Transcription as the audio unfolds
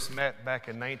met back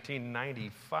in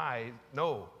 1995.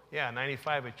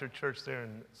 95 at your church there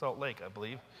in Salt Lake, I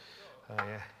believe.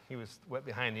 Yeah, he was wet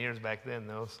behind the ears back then,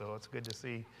 though, so it's good to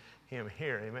see him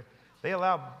here. Amen. They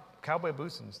allow cowboy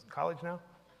boots in college now?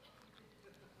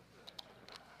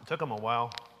 It took them a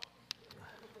while.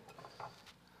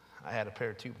 I had a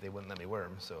pair too, but they wouldn't let me wear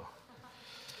them, so.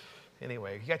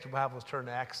 Anyway, you got your Bibles turned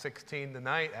to Acts 16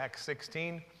 tonight, Acts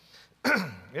 16.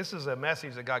 This is a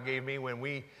message that God gave me when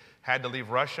we had to leave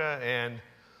Russia and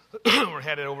we're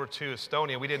headed over to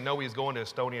Estonia. We didn't know he was going to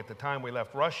Estonia at the time we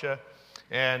left Russia.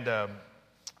 And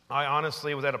I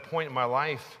honestly was at a point in my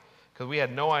life because we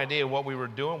had no idea what we were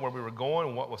doing, where we were going,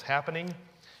 and what was happening.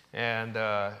 And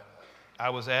I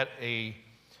was at a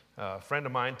friend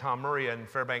of mine, Tom Murray, in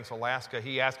Fairbanks, Alaska.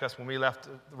 He asked us when we left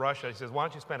Russia, he says, why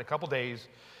don't you spend a couple days,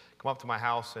 come up to my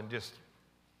house and just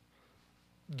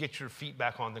get your feet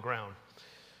back on the ground.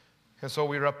 And so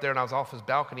we were up there, and I was off his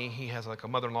balcony. He has like a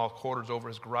mother-in-law quarters over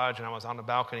his garage, and I was on the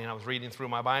balcony, and I was reading through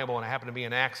my Bible, and I happened to be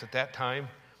in Acts at that time,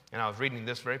 and I was reading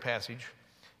this very passage,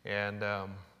 and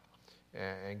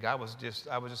God was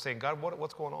I was just saying, God,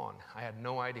 what's going on? I had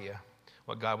no idea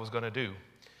what God was going to do.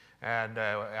 And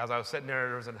as I was sitting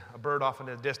there was a bird off in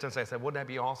the distance. I said, wouldn't that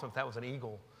be awesome if that was an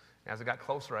eagle? As I got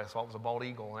closer, I saw it was a bald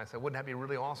eagle, and I said, wouldn't that be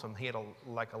really awesome? He had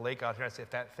a lake out here. I said, if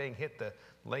that thing hit the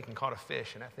lake and caught a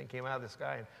fish, and that thing came out of the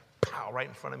sky and pow, right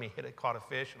in front of me, caught a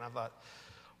fish, and I thought,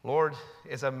 Lord,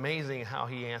 it's amazing how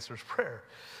he answers prayer,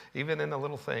 even in the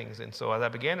little things. And so as I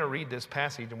began to read this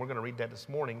passage, and we're going to read that this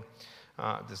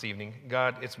evening.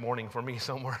 God, it's morning for me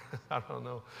somewhere. I don't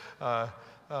know.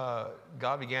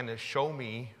 God began to show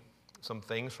me some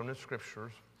things from the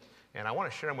scriptures, and I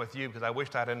want to share them with you because I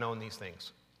wished I had known these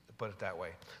things. Put it that way.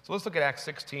 So let's look at Acts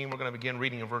 16. We're going to begin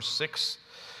reading in verse 6.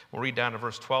 We'll read down to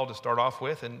verse 12 to start off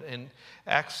with. And in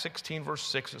Acts 16, verse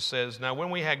 6, it says, now when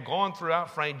we had gone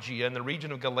throughout Phrygia and the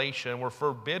region of Galatia and were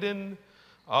forbidden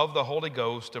of the Holy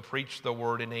Ghost to preach the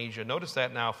word in Asia. Notice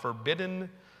that now, forbidden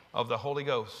of the Holy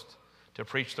Ghost to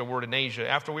preach the word in Asia.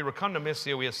 After we were come to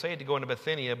Mysia, we essayed to go into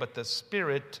Bithynia, but the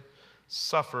Spirit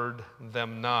suffered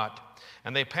them not.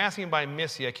 And they, passing by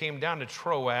Mysia, came down to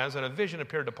Troas, and a vision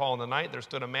appeared to Paul in the night. There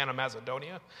stood a man of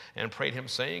Macedonia and prayed him,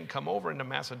 saying, come over into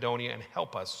Macedonia and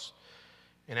help us.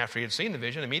 And after he had seen the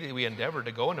vision, immediately we endeavored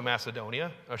to go into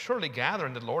Macedonia, assuredly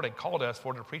gathering that the Lord had called us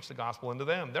for to preach the gospel unto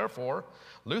them. Therefore,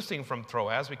 loosing from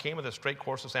Troas, we came with a straight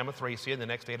course to Samothracia, and the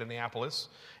next day to Neapolis,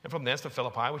 and from thence to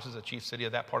Philippi, which is the chief city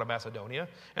of that part of Macedonia,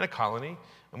 and a colony.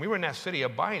 And we were in that city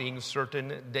abiding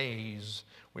certain days.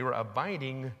 We were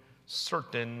abiding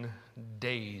certain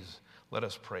days. Let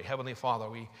us pray. Heavenly Father,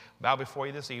 we bow before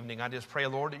you this evening. I just pray,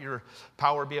 Lord, that your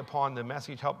power be upon the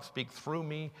message. Help speak through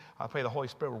me. I pray the Holy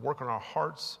Spirit will work on our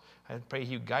hearts. I pray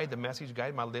you guide the message,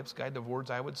 guide my lips, guide the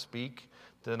words I would speak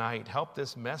tonight. Help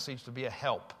this message to be a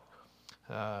help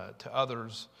to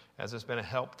others as it's been a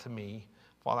help to me.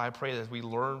 Father, I pray that as we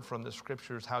learn from the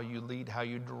scriptures how you lead, how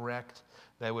you direct,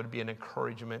 that would be an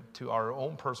encouragement to our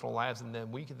own personal lives, and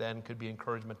then we then could be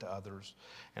encouragement to others.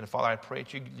 And Father, I pray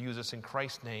that you use us in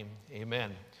Christ's name.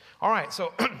 Amen. All right,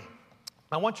 so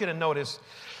I want you to notice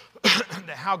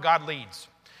how God leads.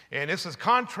 And this is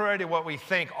contrary to what we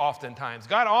think oftentimes.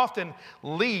 God often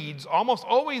leads, almost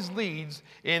always leads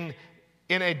in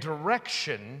a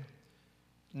direction,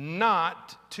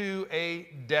 not to a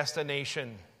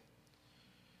destination.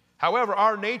 However,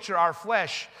 our nature, our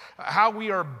flesh, how we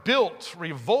are built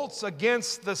revolts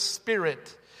against the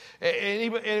Spirit.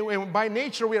 And by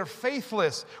nature, we are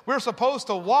faithless. We're supposed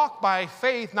to walk by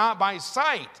faith, not by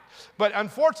sight. But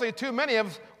unfortunately, too many of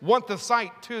us want the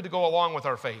sight, too, to go along with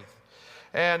our faith.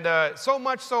 And so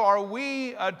much so are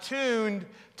we attuned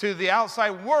to the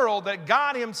outside world that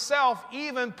God himself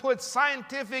even puts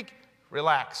scientific,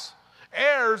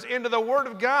 errors into the Word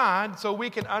of God so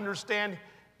we can understand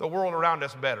the world around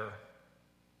us better.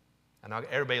 And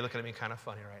everybody looking at me kind of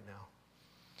funny right now.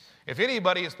 If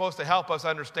anybody is supposed to help us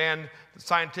understand the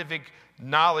scientific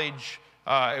knowledge,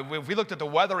 if we looked at the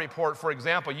weather report, for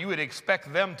example, you would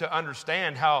expect them to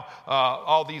understand how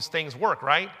all these things work,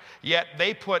 right? Yet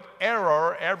they put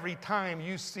error every time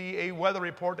you see a weather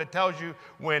report that tells you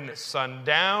when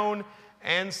sundown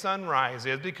and sunrise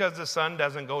is, because the sun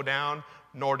doesn't go down,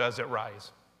 nor does it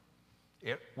rise.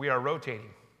 We are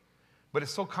rotating. But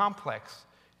it's so complex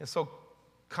and so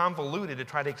convoluted to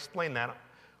try to explain that.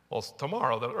 Well,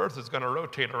 tomorrow the earth is going to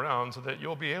rotate around so that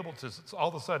you'll be able to all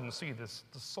of a sudden see the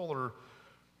solar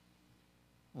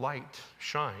light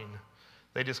shine.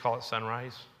 They just call it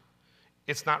sunrise.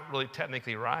 It's not really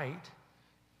technically right.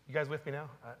 You guys with me now?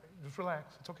 Just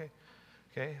relax. It's okay.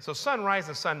 Okay. So sunrise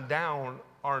and sundown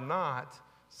are not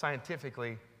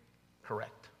scientifically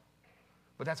correct.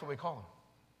 But that's what we call them.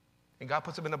 And God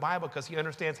puts them in the Bible because he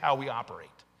understands how we operate.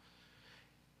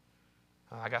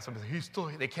 I got somebody,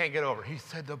 they can't get over. He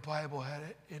said the Bible had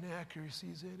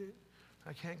inaccuracies in it.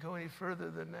 I can't go any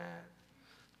further than that.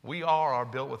 We are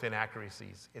built with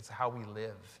inaccuracies. It's how we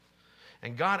live.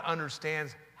 And God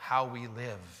understands how we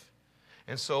live.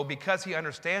 And so because he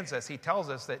understands us, he tells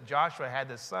us that Joshua had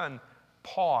his son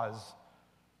pause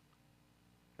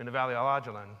in the valley of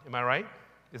Ajalon. Am I right?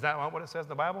 Is that what it says in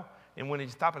the Bible? And when you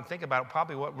stop and think about it,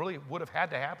 probably what really would have had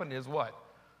to happen is what?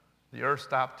 The earth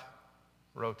stopped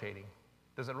rotating.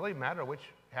 Does it really matter which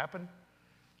happened?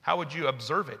 How would you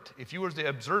observe it? If you were to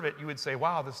observe it, you would say,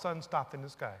 wow, the sun stopped in the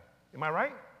sky. Am I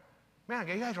right? Man,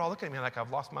 you guys are all looking at me like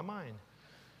I've lost my mind.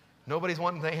 Nobody's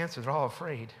wanting the answer. They're all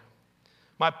afraid.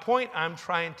 My point I'm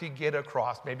trying to get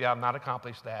across, maybe I've not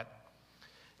accomplished that,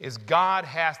 is God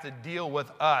has to deal with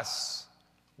us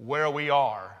where we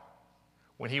are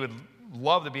when he would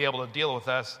love to be able to deal with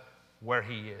us where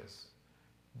he is.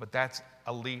 But that's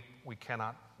a leap we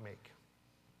cannot make.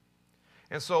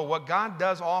 And so what God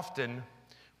does often,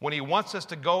 when he wants us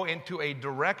to go into a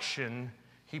direction,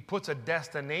 he puts a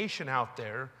destination out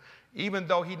there, even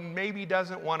though he maybe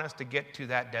doesn't want us to get to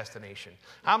that destination.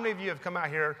 How many of you have come out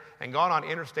here and gone on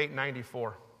Interstate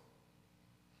 94?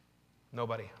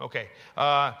 Nobody. Okay.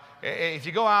 If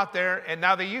you go out there, and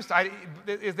now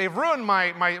they've ruined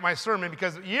my sermon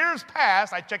because years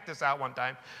past, I checked this out one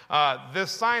time, this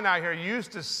sign out here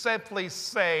used to simply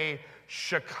say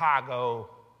Chicago.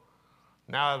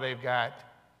 Now they've got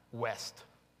West.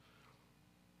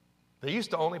 They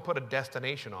used to only put a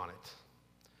destination on it.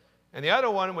 And the other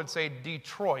one would say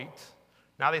Detroit.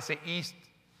 Now they say East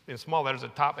in small letters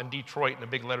at the top and Detroit in the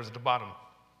big letters at the bottom.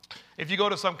 If you go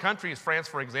to some countries, France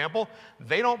for example,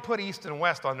 they don't put East and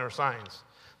West on their signs.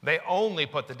 They only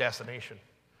put the destination.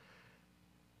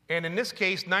 And in this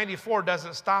case, 94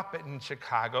 doesn't stop it in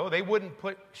Chicago. They wouldn't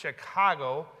put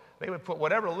Chicago. They would put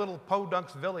whatever little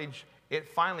podunk village it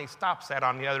finally stops at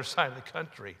on the other side of the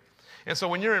country. And so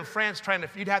when you're in France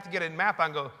you'd have to get a map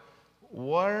and go,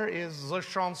 where is Le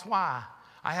Chansois?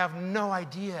 I have no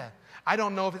idea. I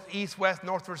don't know if it's east, west,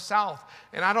 north, or south.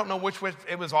 And I don't know which way.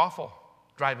 It was awful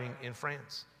driving in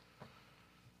France.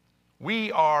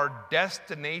 We are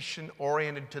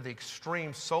destination-oriented to the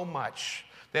extreme so much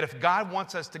that if God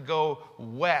wants us to go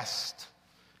west,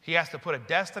 he has to put a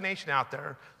destination out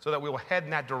there so that we will head in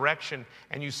that direction.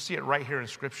 And you see it right here in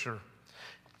Scripture.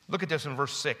 Look at this in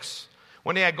verse 6.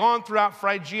 When they had gone throughout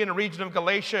Phrygia and the region of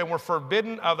Galatia and were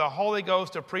forbidden of the Holy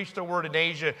Ghost to preach the word in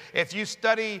Asia. If you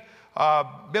study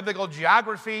biblical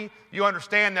geography, you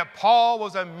understand that Paul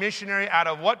was a missionary out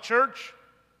of what church?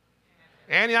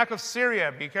 Antioch of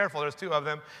Syria. Be careful, there's two of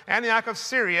them. Antioch of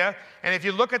Syria. And if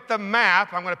you look at the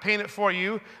map, I'm going to paint it for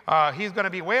you. He's going to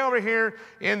be way over here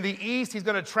in the east. He's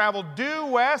going to travel due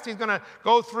west. He's going to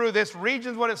go through this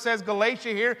region, what it says Galatia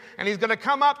here. And he's going to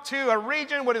come up to a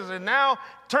region, what is it now?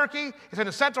 Turkey. It's in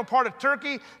the central part of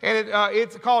Turkey, and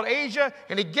it's called Asia.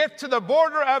 And he gets to the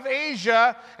border of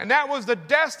Asia, and that was the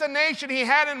destination he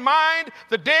had in mind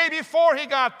the day before he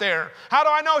got there. How do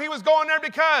I know he was going there?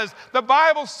 Because the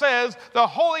Bible says the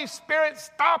Holy Spirit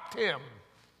stopped him.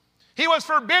 He was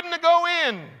forbidden to go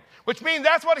in, which means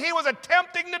that's what he was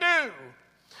attempting to do.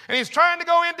 And he's trying to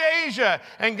go into Asia,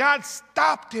 and God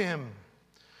stopped him.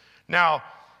 Now,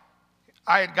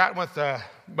 I had gotten with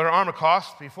Brother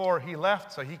Armacost before he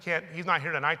left, so he's not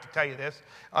here tonight to tell you this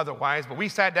otherwise, but we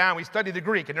sat down, we studied the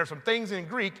Greek, and there's some things in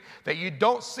Greek that you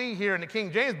don't see here in the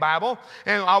King James Bible,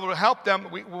 and I will help them.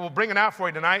 We'll bring it out for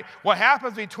you tonight. What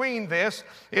happens between this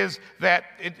is that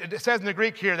it says in the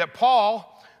Greek here that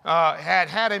Paul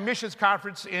had a missions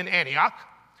conference in Antioch.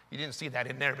 You didn't see that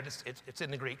in there, but it's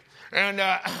in the Greek. And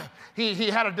he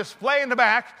had a display in the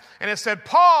back, and it said,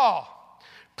 Paul,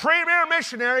 premier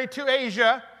missionary to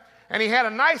Asia. And he had a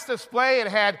nice display. It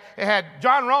had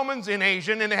John Romans in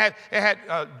Asian, and it had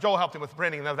Joel helped him with the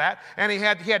printing of that. And he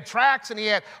had tracts, and he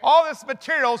had all this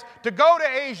materials to go to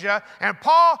Asia. And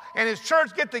Paul and his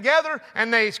church get together,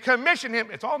 and they commission him.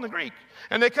 It's all in the Greek.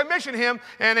 And they commission him,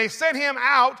 and they send him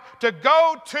out to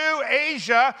go to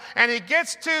Asia. And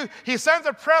he sends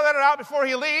a prayer letter out before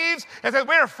he leaves and says,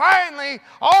 we are finally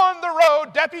on the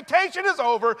road. Deputation is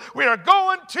over. We are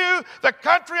going to the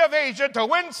country of Asia to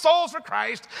win souls for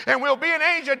Christ. And we'll be in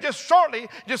Asia just shortly.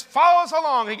 Just follow us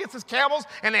along. He gets his camels,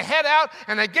 and they head out,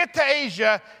 and they get to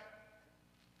Asia,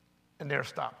 and they're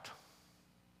stopped.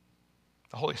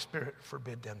 The Holy Spirit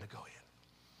forbid them to go in.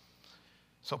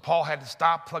 So Paul had to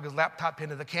stop, plug his laptop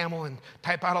into the camel, and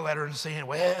type out a letter and saying,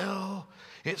 well,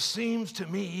 it seems to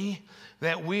me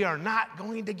that we are not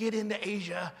going to get into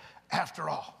Asia after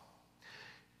all.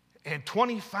 And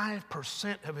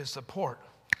 25% of his support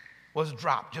was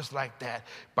dropped just like that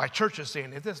by churches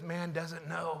saying, if this man doesn't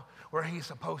know where he's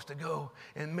supposed to go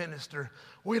and minister,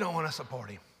 we don't want to support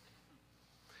him.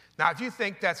 Now, if you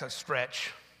think that's a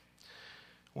stretch,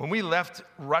 when we left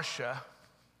Russia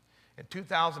in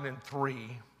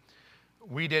 2003,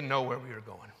 we didn't know where we were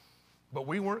going, but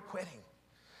we weren't quitting.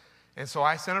 And so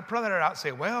I sent a brother out and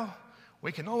said, well,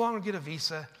 we can no longer get a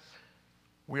visa.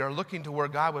 We are looking to where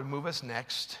God would move us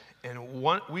next. And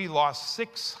we lost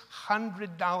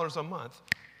 $600 a month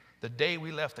the day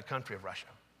we left the country of Russia.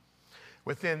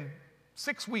 Within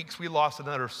 6 weeks, we lost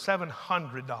another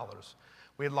 $700.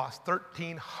 We had lost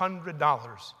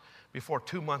 $1,300 before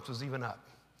 2 months was even up.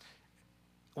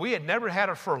 We had never had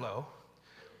a furlough.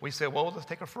 We said, well, let's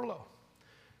take a furlough.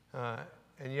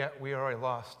 And yet we already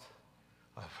lost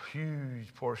a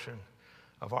huge portion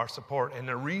of our support. And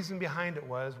the reason behind it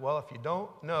was, well, if you don't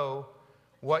know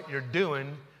what you're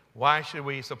doing, why should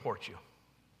we support you?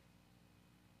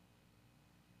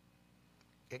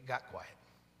 It got quiet.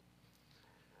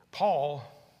 Paul,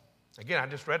 again, I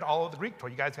just read all of the Greek for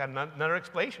you guys. Had another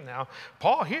explanation now.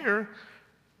 Paul here,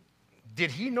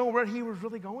 did he know where he was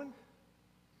really going?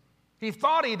 He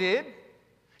thought he did.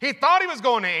 He thought he was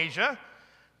going to Asia.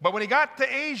 But when he got to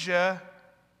Asia,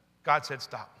 God said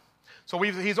stop. So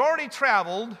he's already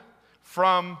traveled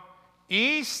from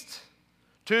east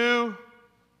to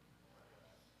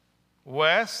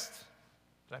west.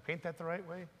 Did I paint that the right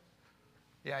way?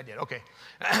 Yeah, I did. Okay.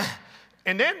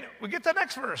 And then we get to the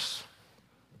next verse.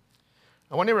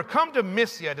 And when they were come to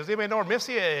Mysia, does anybody know where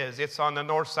Mysia is? It's on the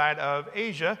north side of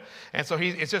Asia. And so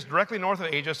it's just directly north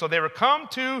of Asia. So they were come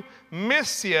to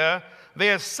Mysia.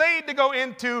 They essayed to go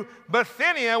into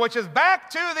Bithynia, which is back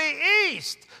to the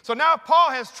east. So now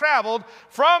Paul has traveled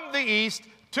from the east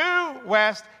to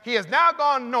west. He has now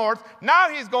gone north. Now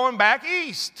he's going back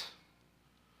east.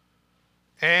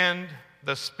 And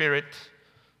the Spirit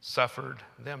suffered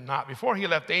them not. Before he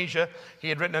left Asia, he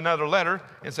had written another letter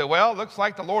and said, well, looks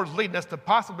like the Lord's leading us to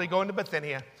possibly go into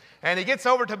Bithynia. And he gets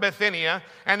over to Bithynia,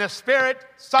 and the Spirit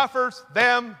suffers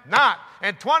them not.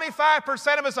 And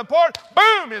 25% of his support,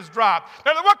 boom, is dropped.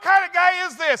 They're like, what kind of guy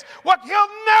is this? What? He'll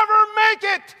never make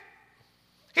it.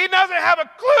 He doesn't have a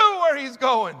clue where he's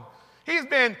going. He's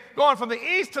been going from the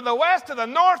east to the west to the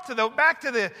north to the back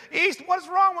to the east. What's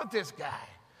wrong with this guy?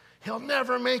 He'll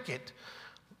never make it.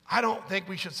 I don't think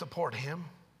we should support him.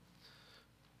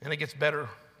 And it gets better.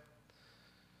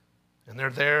 And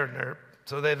they're there,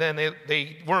 and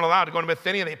they weren't allowed to go to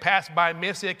Bithynia. They passed by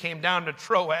Mysia, came down to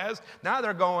Troas. Now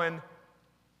they're going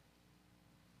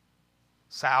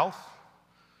south.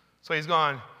 So he's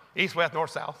gone east, west,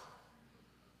 north, south.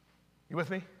 You with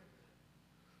me?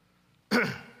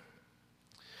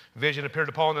 Vision appeared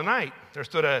to Paul in the night. There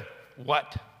stood a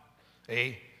what?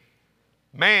 A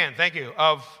man, thank you,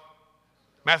 of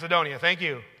Macedonia, thank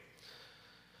you.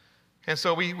 And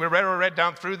so we read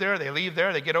down through there. They leave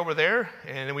there, they get over there,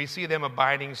 and we see them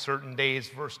abiding certain days,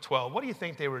 verse 12. What do you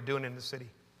think they were doing in the city?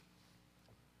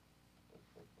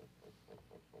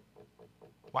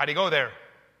 Why did he go there?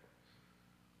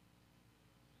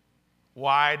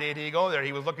 Why did he go there?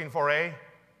 He was looking for a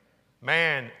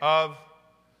man of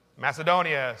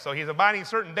Macedonia. So he's abiding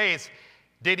certain days.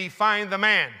 Did he find the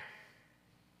man?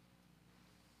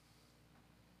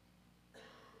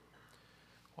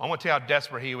 Well, I'm going to tell you how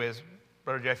desperate he was.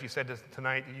 Brother Jeff, you said this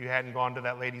tonight that you hadn't gone to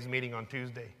that ladies' meeting on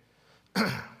Tuesday.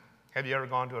 Have you ever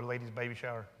gone to a ladies' baby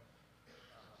shower?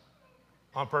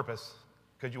 On purpose,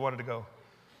 because you wanted to go.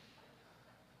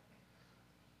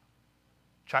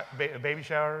 Baby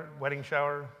shower, wedding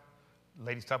shower,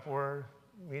 ladies' Tupperware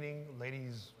meeting,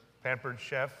 ladies' pampered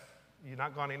chef. You've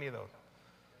not gone to any of those.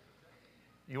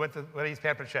 You went to ladies'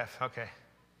 pampered chef. Okay.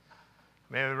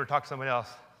 Maybe we'll talk to somebody else.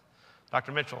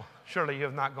 Dr. Mitchell, surely you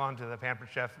have not gone to the Pampered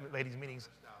Chef ladies' meetings.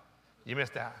 You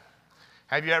missed out.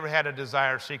 Have you ever had a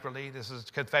desire secretly, this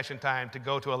is confession time, to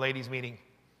go to a ladies' meeting?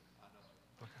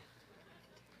 Okay.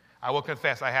 I will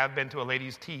confess, I have been to a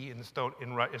ladies' tea in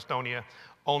Estonia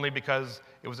only because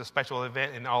it was a special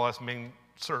event and all us men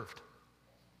served.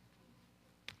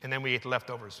 And then we ate the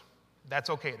leftovers. That's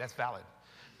okay, that's valid.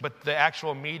 But the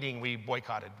actual meeting we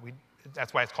boycotted.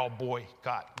 That's why it's called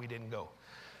boycott. We didn't go.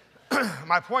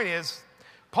 My point is,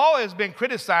 Paul has been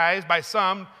criticized by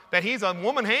some that he's a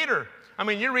woman hater. I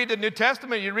mean, you read the New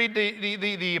Testament, you read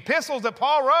the epistles that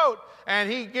Paul wrote, and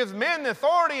he gives men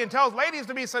authority and tells ladies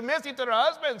to be submissive to their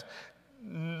husbands.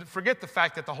 Forget the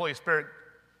fact that the Holy Spirit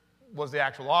was the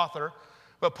actual author.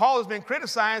 But Paul has been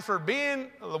criticized for being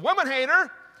a woman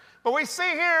hater. But we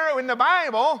see here in the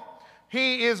Bible,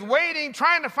 he is waiting,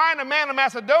 trying to find a man of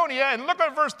Macedonia. And look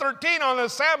at verse 13. On the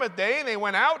Sabbath day, they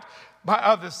went out.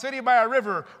 of the city by a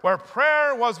river where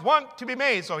prayer was wont to be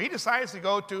made. So he decides to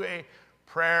go to a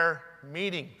prayer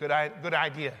meeting. Good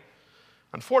idea.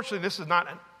 Unfortunately, this is not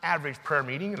an average prayer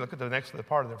meeting. Look at the next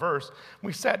part of the verse.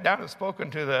 We sat down and spoken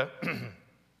to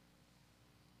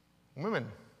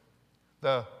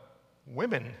the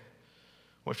women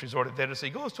which resorted thither. So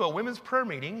he goes to a women's prayer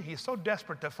meeting. He's so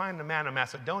desperate to find the man of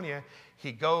Macedonia,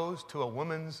 he goes to a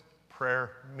women's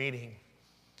prayer meeting.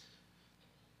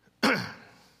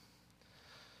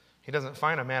 He doesn't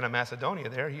find a man of Macedonia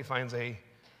there. He finds a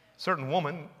certain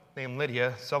woman named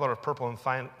Lydia, seller of purple and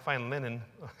fine linen,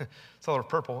 seller of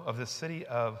purple of the city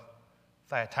of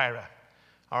Thyatira.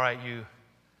 All right, you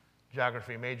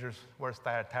geography majors, where's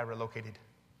Thyatira located?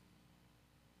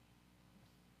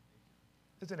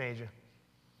 It's in Asia.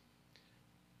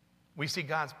 We see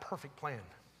God's perfect plan.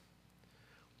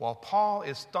 While Paul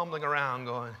is stumbling around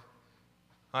going,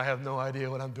 I have no idea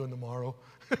what I'm doing tomorrow.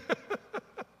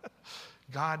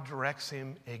 God directs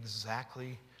him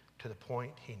exactly to the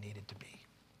point he needed to be.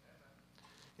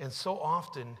 And so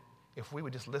often, if we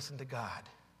would just listen to God,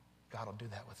 God will do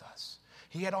that with us.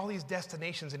 He had all these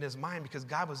destinations in his mind because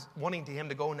God was wanting him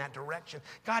to go in that direction.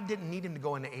 God didn't need him to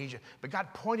go into Asia, but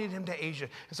God pointed him to Asia.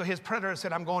 And so his predator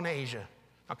said, I'm going to Asia.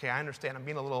 Okay, I understand. I'm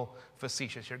being a little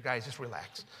facetious here. Guys, just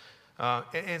relax.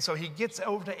 And so he gets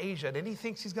over to Asia, and then he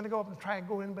thinks he's going to go up and try and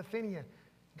go in Bithynia.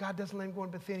 God doesn't let him go in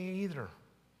Bithynia either.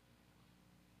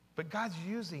 But God's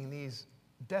using these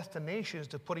destinations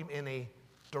to put him in a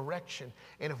direction.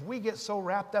 And if we get so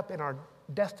wrapped up in our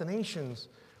destinations,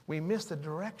 we miss the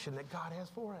direction that God has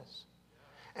for us.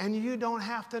 And you don't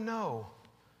have to know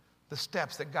the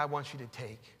steps that God wants you to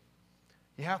take.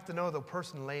 You have to know the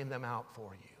person laying them out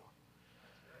for you.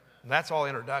 And that's all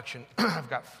introduction. I've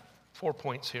got 4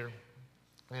 points here,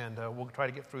 and we'll try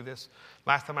to get through this.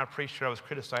 Last time I preached here, I was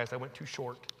criticized. I went too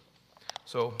short.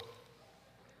 So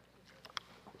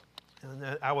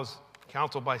and I was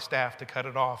counseled by staff to cut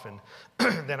it off, and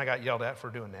then I got yelled at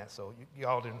for doing that. So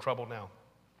y'all are in trouble now.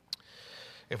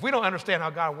 If we don't understand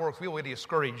how God works, we will be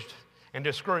discouraged. And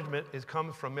discouragement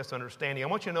comes from misunderstanding. I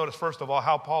want you to notice, first of all,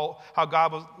 how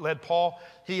God led Paul.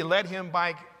 He led him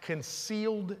by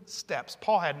concealed steps.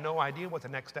 Paul had no idea what the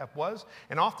next step was,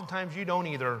 and oftentimes you don't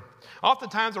either.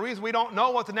 Oftentimes the reason we don't know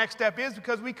what the next step is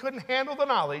because we couldn't handle the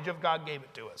knowledge if God gave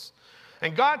it to us.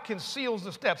 And God conceals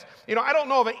the steps. You know, I don't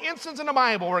know of an instance in the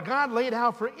Bible where God laid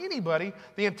out for anybody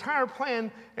the entire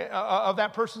plan of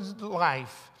that person's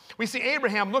life. We see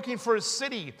Abraham looking for his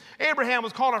city. Abraham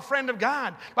was called a friend of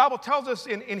God. The Bible tells us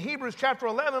in Hebrews chapter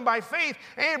 11, by faith,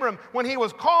 Abram, when he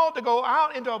was called to go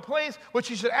out into a place which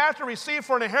he should after receive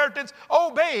for an inheritance,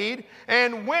 obeyed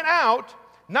and went out,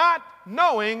 not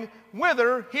knowing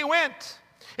whither he went.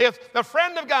 If the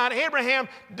friend of God, Abraham,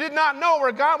 did not know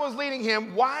where God was leading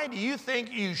him, why do you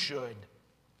think you should?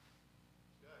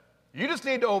 You just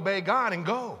need to obey God and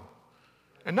go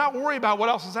and not worry about what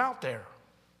else is out there.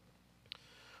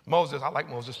 Moses, I like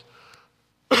Moses.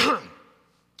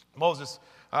 Moses,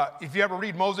 if you ever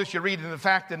read Moses, you read in the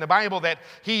fact in the Bible that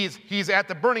he's at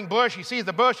the burning bush. He sees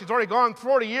the bush. He's already gone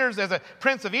 40 years as a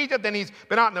prince of Egypt. Then he's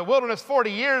been out in the wilderness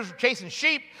 40 years chasing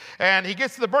sheep. And he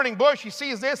gets to the burning bush. He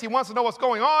sees this. He wants to know what's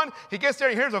going on. He gets there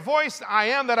and hears a voice, I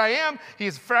am that I am.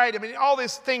 He's afraid. I mean, all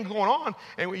this thing going on.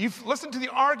 And you listen to the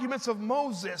arguments of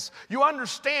Moses. You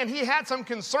understand he had some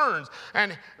concerns.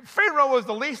 And Pharaoh was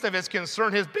the least of his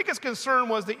concern. His biggest concern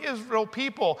was the Israel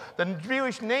people, the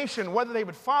Jewish nation, whether they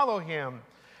would follow him.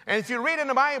 And if you read in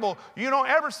the Bible, you don't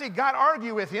ever see God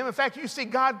argue with him. In fact, you see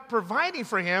God providing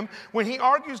for him when he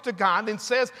argues to God and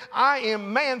says, I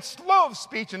am man slow of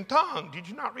speech and tongue. Did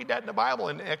you not read that in the Bible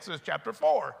in Exodus chapter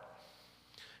 4?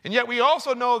 And yet we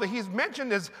also know that he's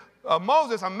mentioned as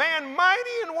Moses, a man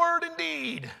mighty in word and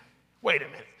deed. Wait a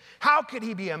minute. How could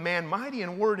he be a man mighty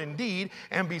in word and deed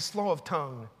and be slow of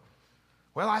tongue?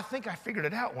 Well, I think I figured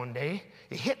it out one day.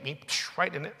 It hit me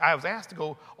right in it. I was asked to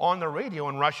go on the radio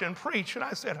in Russia and preach, and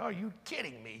I said, are you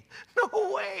kidding me?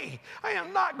 No way. I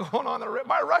am not going on the radio.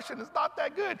 My Russian is not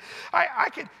that good.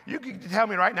 You could tell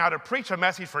me right now to preach a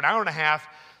message for an hour and a half.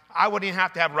 I wouldn't even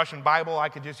have to have a Russian Bible. I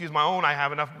could just use my own. I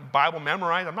have enough Bible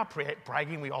memorized. I'm not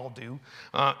bragging. We all do.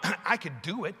 I could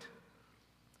do it.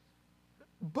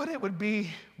 But it would be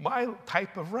my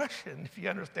type of Russian, if you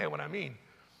understand what I mean.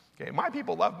 Okay, my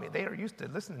people love me. They are used to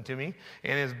listening to me.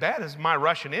 And as bad as my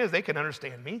Russian is, they can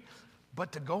understand me.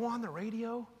 But to go on the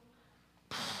radio?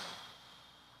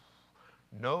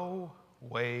 No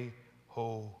way,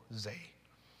 Jose.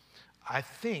 I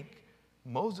think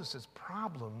Moses'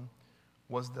 problem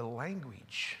was the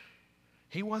language.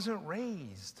 He wasn't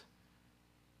raised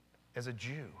as a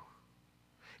Jew.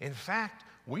 In fact,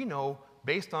 we know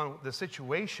based on the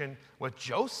situation with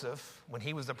Joseph, when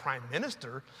he was the prime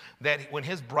minister, that when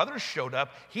his brothers showed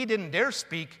up, he didn't dare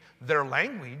speak their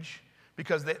language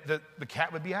because the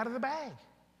cat would be out of the bag.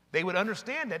 They would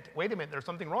understand that, wait a minute, there's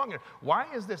something wrong here. Why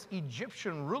is this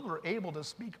Egyptian ruler able to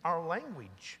speak our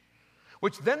language?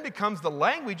 Which then becomes the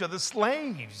language of the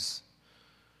slaves.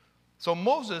 So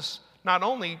Moses not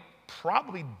only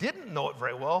probably didn't know it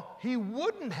very well, he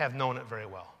wouldn't have known it very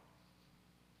well.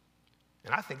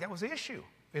 And I think that was the issue.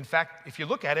 In fact, if you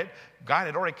look at it, God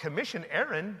had already commissioned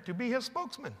Aaron to be his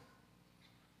spokesman.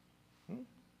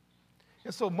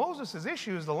 And so Moses'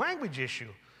 issue is the language issue.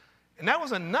 And that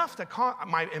was enough to cause,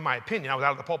 in my opinion, I was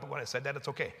out of the pulpit when I said that, it's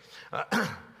okay.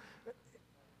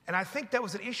 And I think that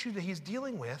was an issue that he's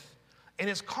dealing with, and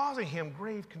it's causing him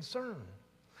grave concern.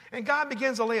 And God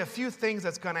begins to lay a few things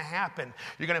that's going to happen.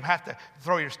 You're going to have to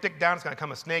throw your stick down. It's going to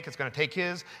come a snake. It's going to take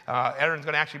his. Aaron's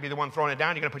going to actually be the one throwing it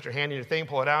down. You're going to put your hand in your thing,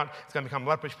 pull it out. It's going to become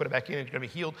leprous. Put it back in. It's going to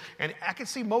be healed. And I can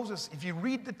see Moses, if you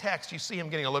read the text, you see him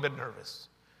getting a little bit nervous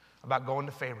about going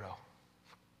to Pharaoh.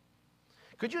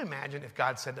 Could you imagine if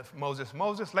God said to Moses,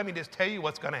 Moses, let me just tell you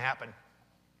what's going to happen.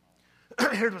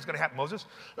 Here's what's going to happen, Moses.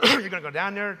 You're going to go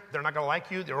down there. They're not going to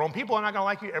like you. Their own people are not going to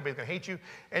like you. Everybody's going to hate you.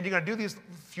 And you're going to do these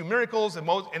few miracles, and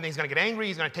he's going to get angry.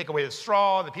 He's going to take away the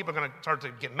straw. The people are going to start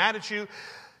to get mad at you.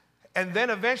 And then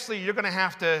eventually you're going to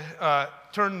have to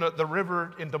turn the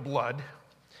river into blood.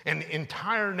 And the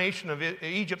entire nation of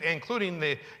Egypt, including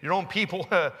your own people,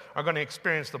 are going to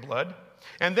experience the blood.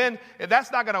 And then, if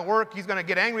that's not going to work, he's going to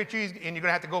get angry at you, and you're going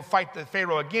to have to go fight the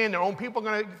Pharaoh again. Their own people are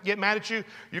going to get mad at you.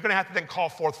 You're going to have to then call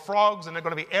forth frogs, and they're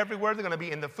going to be everywhere. They're going to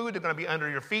be in the food. They're going to be under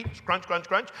your feet, crunch, crunch,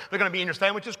 crunch. They're going to be in your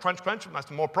sandwiches, crunch, crunch,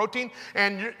 that's more protein.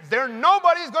 And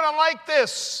nobody's going to like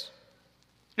this.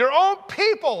 Your own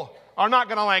people are not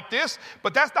going to like this,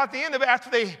 but that's not the end of it.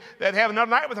 After they have another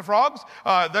night with the frogs,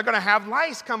 they're going to have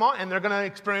lice come on, and they're going to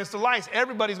experience the lice.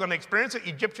 Everybody's going to experience it,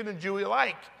 Egyptian and Jew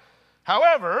alike.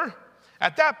 However,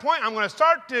 at that point, I'm going to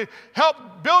start to help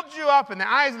build you up in the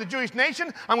eyes of the Jewish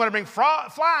nation. I'm going to bring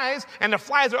flies, and the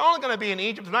flies are only going to be in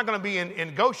Egypt. They're not going to be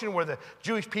in Goshen where the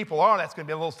Jewish people are. That's going to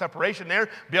be a little separation there.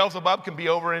 Beelzebub can be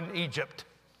over in Egypt.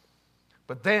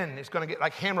 But then it's going to get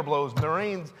like hammer blows, and the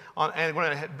rains, and we're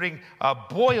going to bring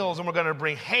boils, and we're going to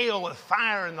bring hail with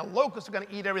fire, and the locusts are going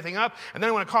to eat everything up. And then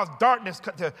we're going to cause darkness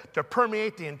to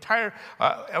permeate the entire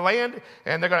land,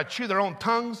 and they're going to chew their own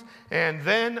tongues. And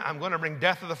then I'm going to bring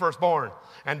death of the firstborn.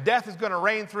 And death is going to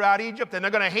reign throughout Egypt, and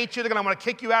they're going to hate you. They're going to want to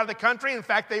kick you out of the country. In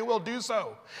fact, they will do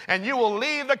so. And you will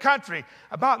leave the country.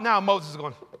 About now, Moses is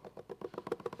going,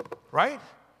 right?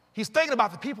 He's thinking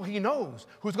about the people he knows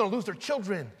who's going to lose their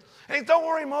children. And he, don't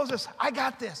worry, Moses, I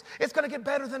got this. It's going to get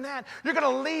better than that. You're going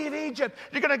to leave Egypt.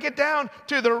 You're going to get down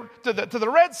to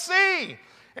the Red Sea.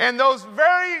 And those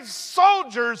very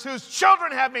soldiers whose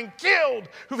children have been killed,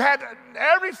 who've had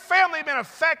every family been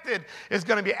affected, is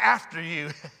going to be after you.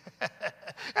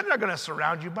 And they're going to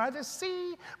surround you by the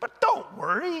sea. But don't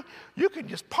worry. You can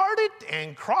just part it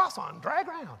and cross on dry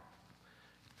ground.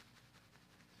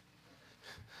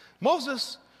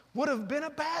 Moses would have been a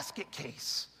basket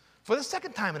case for the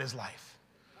second time in his life.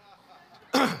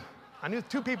 I knew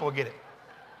two people would get it.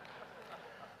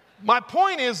 My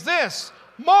point is this.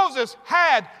 Moses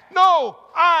had no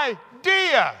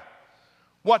idea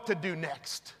what to do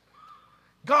next.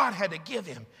 God had to give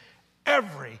him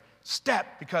every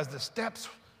step because the steps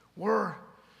were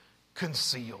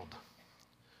concealed.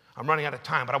 I'm running out of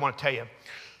time, but I want to tell you,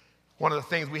 one of the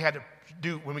things we had to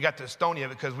do when we got to Estonia,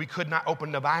 because we could not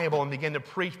open the Bible and begin to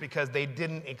preach because they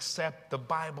didn't accept the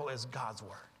Bible as God's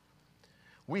word.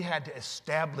 We had to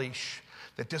establish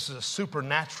that this is a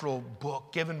supernatural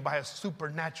book given by a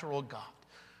supernatural God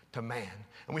to man.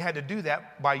 And we had to do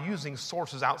that by using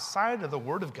sources outside of the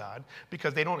Word of God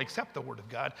because they don't accept the Word of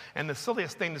God. And the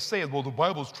silliest thing to say is, well, the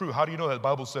Bible's true. How do you know that the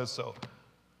Bible says so?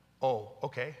 Oh,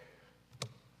 okay.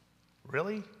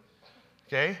 Really?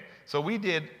 Okay. So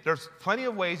there's plenty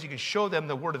of ways you can show them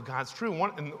the Word of God's true.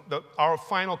 Our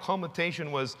final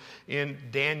culmination was in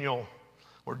Daniel,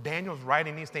 where Daniel's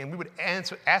writing these things. We would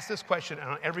ask this question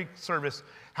on every service: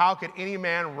 how can any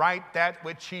man write that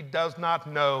which he does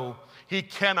not know? He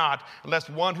cannot, unless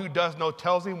one who does know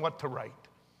tells him what to write.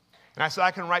 And I said,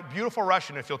 I can write beautiful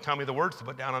Russian if you'll tell me the words to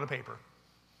put down on a paper.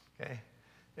 Okay?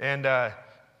 And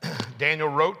Daniel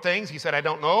wrote things. He said, I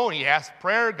don't know. And he asked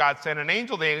prayer. God sent an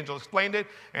angel. The angel explained it.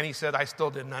 And he said, I still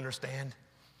didn't understand.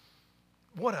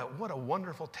 What a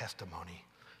wonderful testimony,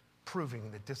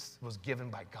 proving that this was given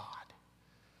by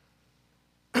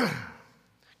God.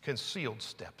 Concealed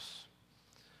steps.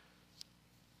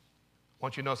 I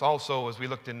want you to notice also, as we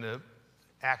looked in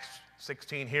Acts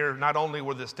 16 here, not only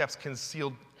were the steps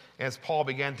concealed as Paul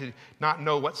began to not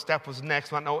know what step was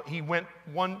next, he went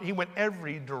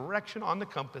every direction on the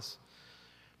compass,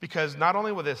 because not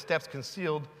only were the steps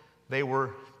concealed, they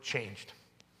were changed.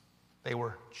 They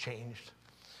were changed.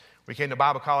 We came to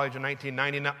Bible college in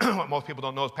 1990. What most people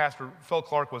don't know is Pastor Phil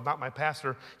Clark was not my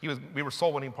pastor. We were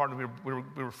soul winning partners. We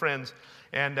were friends.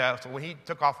 And so when he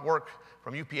took off work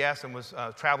from UPS and was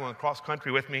traveling across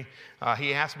country with me,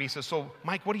 he asked me, he says, "So,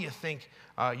 Mike, what do you think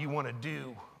you want to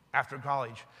do after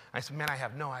college?" I said, "Man, I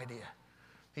have no idea."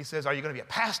 He says, "Are you going to be a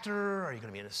pastor? Are you going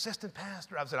to be an assistant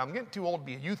pastor?" I said, "I'm getting too old to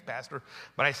be a youth pastor."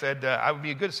 But I said, "I would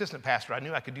be a good assistant pastor." I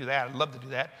knew I could do that. I'd love to do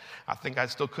that. I think I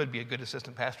still could be a good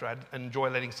assistant pastor. I'd enjoy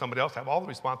letting somebody else have all the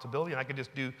responsibility, and I could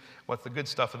just do what's the good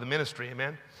stuff of the ministry,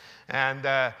 amen?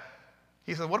 And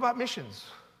he said, "What about missions?"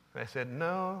 And I said,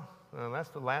 "No, that's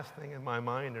the last thing in my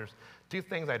mind. There's two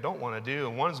things I don't want to do,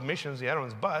 and one's missions, the other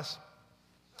one's bus."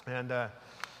 And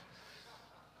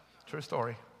true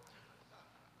story.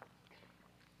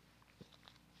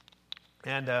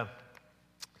 And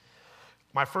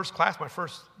my first class, my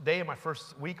first day, my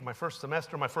first week, my first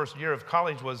semester, my first year of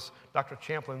college was Dr.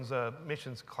 Champlin's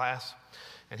missions class.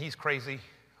 And he's crazy.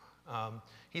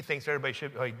 He thinks everybody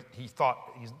should, he's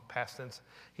past tense,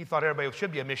 he thought everybody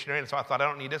should be a missionary. And so I thought, I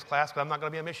don't need this class, but I'm not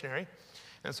going to be a missionary.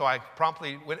 And so I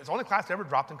promptly, it's the only class I ever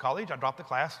dropped in college. I dropped the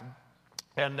class.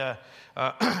 And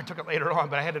I took it later on,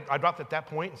 but I dropped it at that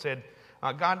point and said,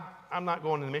 "God, I'm not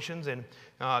going to the missions." And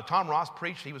Tom Ross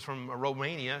preached. He was from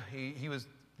Romania. He was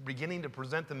beginning to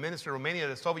present the ministry of Romania.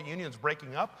 The Soviet Union was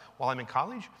breaking up while I'm in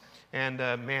college. And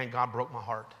man, God broke my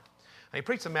heart. And he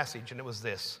preached a message, and it was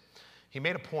this. He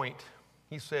made a point.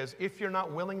 He says, if you're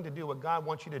not willing to do what God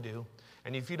wants you to do,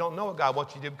 and if you don't know what God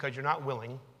wants you to do because you're not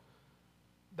willing,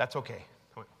 that's okay.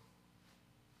 All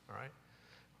right?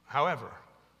 However,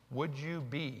 would you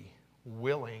be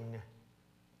willing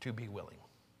to be willing?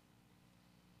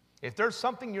 If there's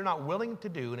something you're not willing to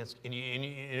do, and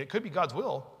it could be God's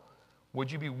will,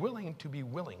 would you be willing to be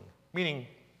willing? Meaning,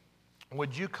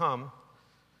 would you come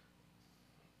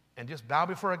and just bow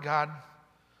before a God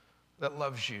that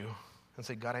loves you and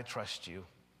say, "God, I trust you.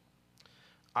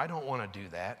 I don't want to do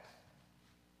that.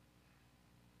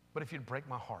 But if you'd break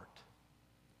my heart,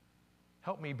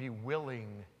 help me be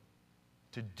willing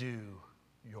to do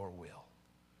your will.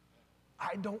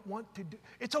 I don't want to do."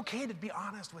 It's okay to be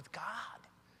honest with God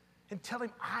and tell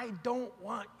him, "I don't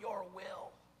want your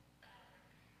will,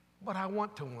 but I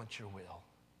want to want your will."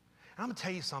 And I'm going to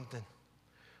tell you something.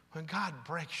 When God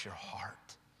breaks your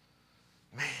heart,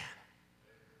 man,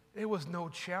 it was no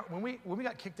challenge. When we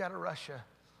got kicked out of Russia,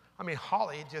 I mean,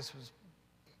 Holly just was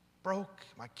broke.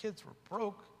 My kids were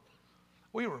broke.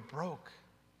 We were broke.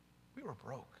 We were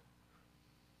broke.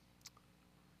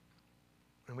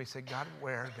 And we said, "God,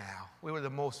 where now?" We were the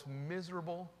most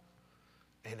miserable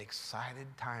and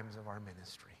excited times of our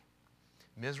ministry.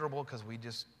 Miserable because we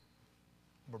just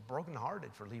were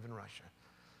brokenhearted for leaving Russia.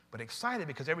 But excited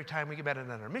because every time we get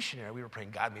another missionary, we were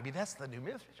praying, "God, maybe that's the new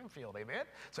mission field," amen?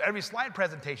 So every slide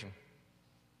presentation.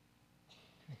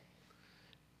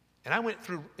 And I went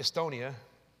through Estonia,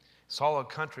 saw a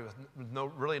country with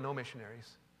really no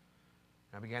missionaries.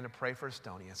 And I began to pray for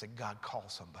Estonia. I said, "God, call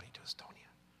somebody to Estonia.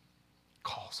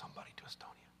 Call somebody to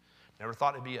Estonia." Never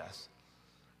thought it'd be us.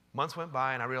 Months went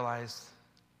by and I realized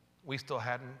we still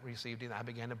hadn't received it. I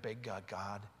began to beg God,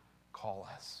 "God, call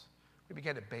us." We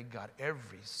began to beg God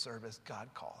every service,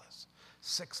 "God, call us."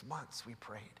 6 months we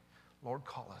prayed, "Lord,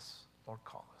 call us. Lord,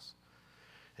 call us."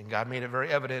 And God made it very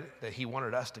evident that he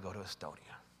wanted us to go to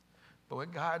Estonia. But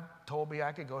when God told me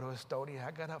I could go to Estonia,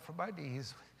 I got up from my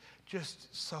knees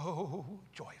just so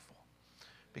joyful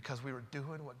because we were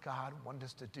doing what God wanted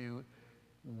us to do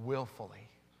willfully.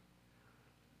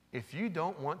 If you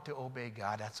don't want to obey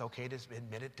God, that's okay to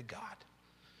admit it to God.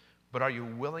 But are you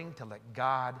willing to let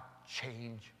God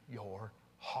change your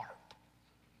heart?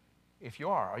 If you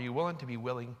are you willing to be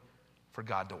willing for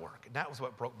God to work? And that was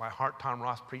what broke my heart. Tom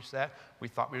Ross preached that. We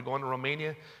thought we were going to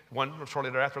Romania.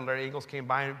 Shortly thereafter, Larry Ingalls came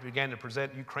by and began to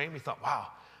present Ukraine. We thought,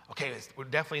 wow, okay, we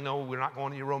definitely know we're not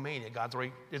going to Romania. God's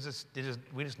already, we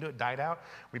just knew it died out.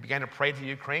 We began to pray to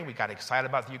Ukraine. We got excited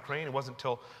about the Ukraine. It wasn't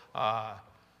until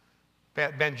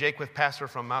Ben Jaquith, pastor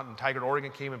from Mountain Tigard,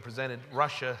 Oregon, came and presented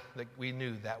Russia that we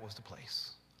knew that was the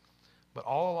place. But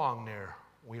all along there,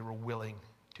 we were willing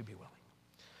to be willing.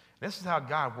 This is how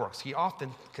God works. He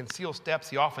often conceals steps.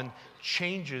 He often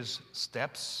changes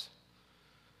steps.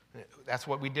 That's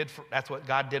what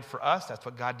God did for us. That's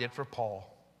what God did for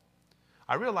Paul.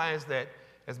 I realized that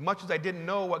as much as I didn't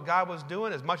know what God was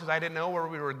doing, as much as I didn't know where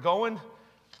we were going,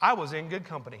 I was in good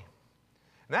company.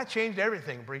 And that changed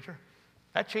everything, preacher.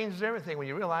 That changes everything when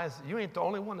you realize you ain't the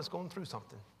only one that's going through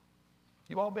something.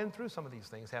 You've all been through some of these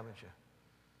things, haven't you?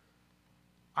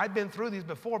 I've been through these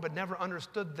before, but never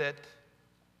understood that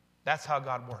that's how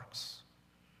God works.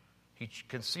 He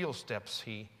conceals steps.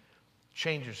 He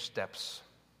changes steps.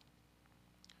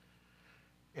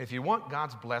 And if you want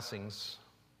God's blessings,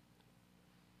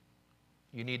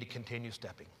 you need to continue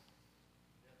stepping.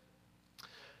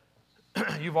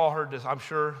 You've all heard this, I'm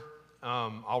sure.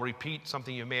 I'll repeat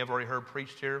something you may have already heard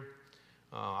preached here.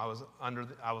 I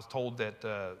was told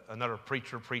that another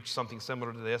preacher preached something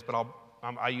similar to this, but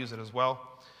I use it as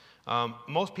well.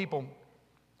 Most people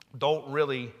don't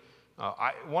really.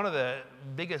 One of the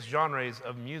biggest genres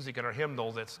of music in our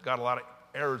hymnals that's got a lot of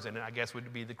errors in it, I guess,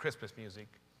 would be the Christmas music.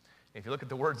 If you look at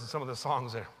the words of some of the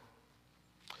songs there.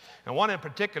 And one in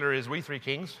particular is We Three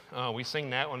Kings. We sing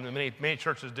that one, many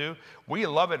churches do. We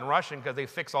love it in Russian because they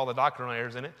fix all the doctrinal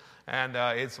errors in it. And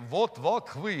it's Vot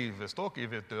Kviv,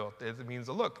 it means,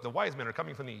 look, the wise men are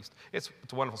coming from the east. It's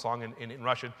a wonderful song in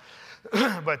Russian.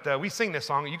 But we sing this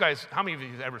song. You guys, how many of you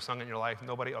have ever sung it in your life?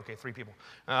 Nobody? Okay, 3 people.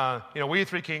 We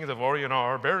three kings of Orient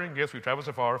are, bearing gifts, we travel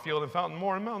so far, field and fountain,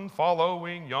 moor and mountain,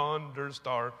 following yonder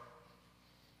star.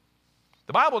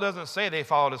 The Bible doesn't say they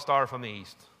followed a star from the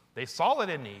east. They saw it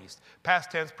in the east.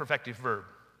 Past tense, perfective verb.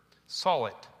 Saw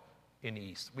it in the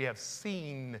east. We have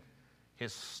seen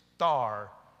his star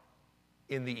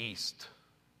in the east.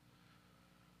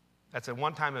 That's a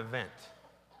one-time event.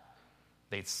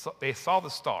 They saw the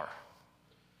star.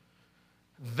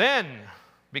 Then,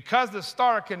 because the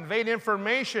star conveyed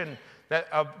information that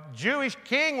a Jewish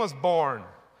king was born.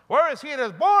 Where is he that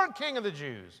is born king of the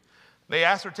Jews? They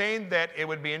ascertained that it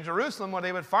would be in Jerusalem where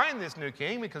they would find this new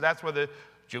king, because that's where the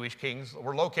Jewish kings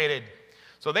were located.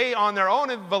 So they, on their own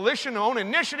volition, own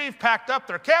initiative, packed up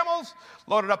their camels,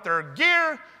 loaded up their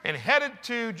gear, and headed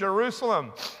to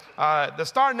Jerusalem. The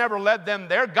star never led them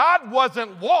there. God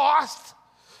wasn't lost.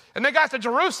 And they got to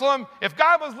Jerusalem. If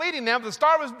God was leading them, the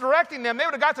star was directing them, they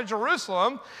would have got to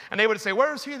Jerusalem, and they would say,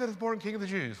 where is he that is born king of the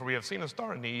Jews? For we have seen a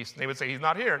star in the east. And they would say, he's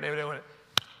not here. And they would say,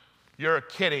 you're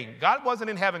kidding. God wasn't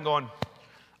in heaven going,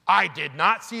 I did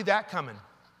not see that coming.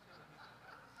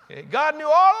 Okay? God knew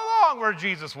all along where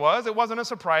Jesus was. It wasn't a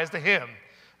surprise to him.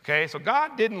 Okay, so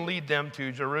God didn't lead them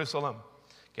to Jerusalem.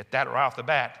 Get that right off the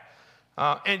bat.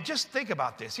 And just think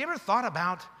about this. You ever thought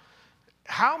about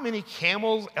how many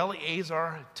camels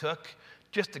Eleazar took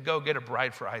just to go get a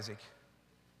bride for Isaac?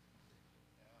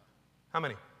 How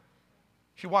many?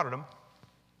 She watered them.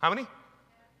 How many?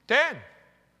 10.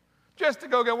 Just to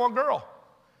go get one girl.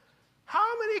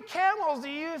 How many camels do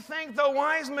you think the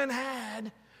wise men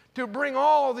had to bring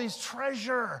all these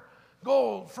treasure?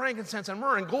 Gold, frankincense, and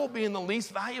myrrh, and gold being the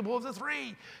least valuable of the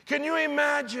 3. Can you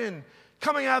imagine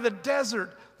coming out of the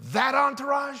desert, that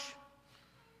entourage?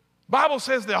 Bible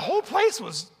says the whole place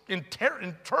was in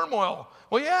turmoil.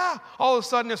 Well, yeah, all of a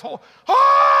sudden this whole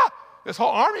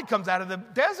army comes out of the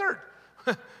desert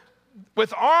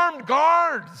with armed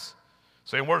guards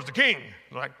saying, where's the king?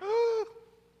 They're like, oh.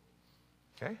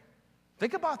 Okay,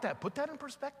 think about that. Put that in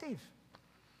perspective.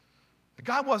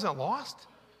 God wasn't lost.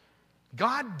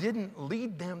 God didn't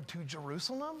lead them to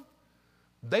Jerusalem.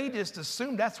 They just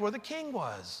assumed that's where the king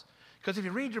was. Because if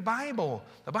you read your Bible,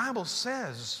 the Bible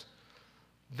says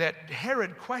that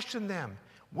Herod questioned them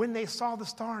when they saw the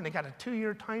star, and they got a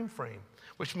 2-year time frame,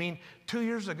 which means 2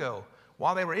 years ago,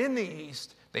 while they were in the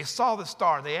east, they saw the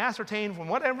star. They ascertained from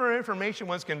whatever information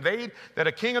was conveyed that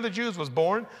a king of the Jews was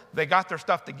born. They got their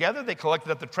stuff together. They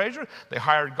collected up the treasure. They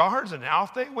hired guards, and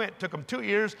off they went. It took them 2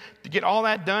 years to get all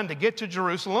that done, to get to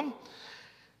Jerusalem.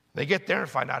 They get there and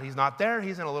find out he's not there.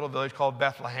 He's in a little village called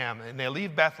Bethlehem. And they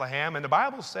leave Bethlehem, and the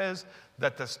Bible says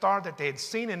that the star that they had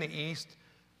seen in the east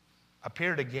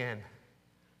appeared again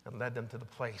and led them to the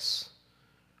place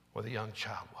where the young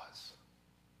child was.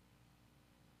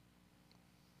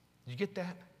 Did you get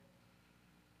that?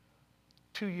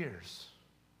 2 years.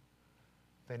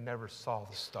 They never saw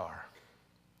the star.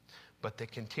 But they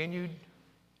continued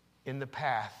in the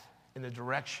path, in the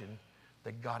direction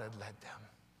that God had led them.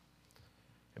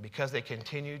 And because they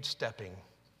continued stepping,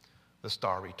 the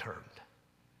star returned.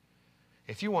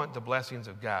 If you want the blessings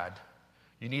of God,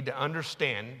 you need to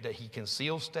understand that he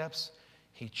conceals steps,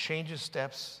 he changes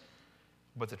steps,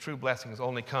 but the true blessings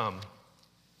only come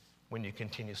when you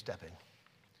continue stepping.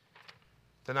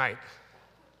 Tonight,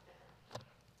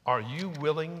 are you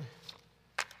willing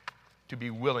to be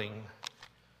willing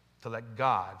to let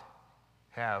God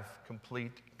have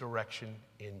complete direction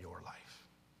in your life?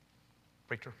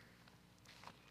 Preacher?